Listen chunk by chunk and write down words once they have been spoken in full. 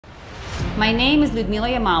My name is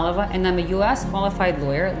LYLAW and I'm a U.S. qualified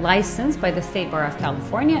lawyer licensed by the State Bar of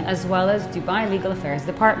California as well as Dubai Legal Affairs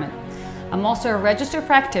Department. I'm also a registered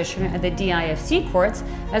practitioner at the DIFC courts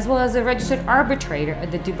as well as a registered arbitrator at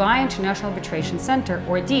the Dubai International Arbitration Center,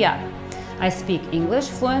 or DIA. I speak English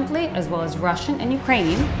fluently as well as Russian and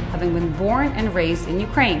Ukrainian, having been born and raised in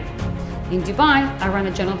Ukraine. In Dubai, I run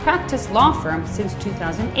a general practice law firm since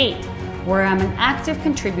 2008, where I'm an active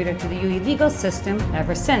contributor to the UAE legal system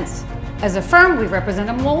ever since. As a firm, we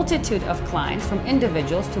represent a multitude of clients, from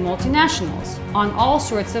individuals to multinationals, on all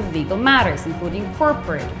sorts of legal matters, including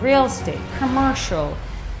corporate, real estate, commercial,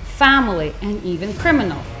 family, and even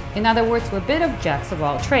criminal. In other words, we're a bit of jacks of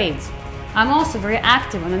all trades. I'm also very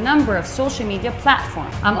active on a number of social media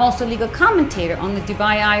platforms. I'm also a legal commentator on the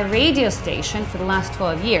Dubai Eye radio station for the last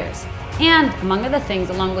 12 years. And, among other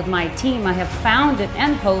things, along with my team, I have founded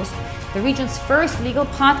and host the region's first legal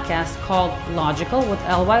podcast called Logical with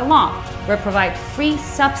LYLAW, where I provide free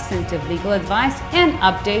substantive legal advice and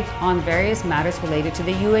updates on various matters related to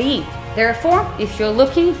the UAE. Therefore, if you're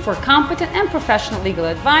looking for competent and professional legal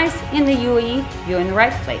advice in the UAE, you're in the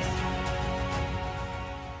right place.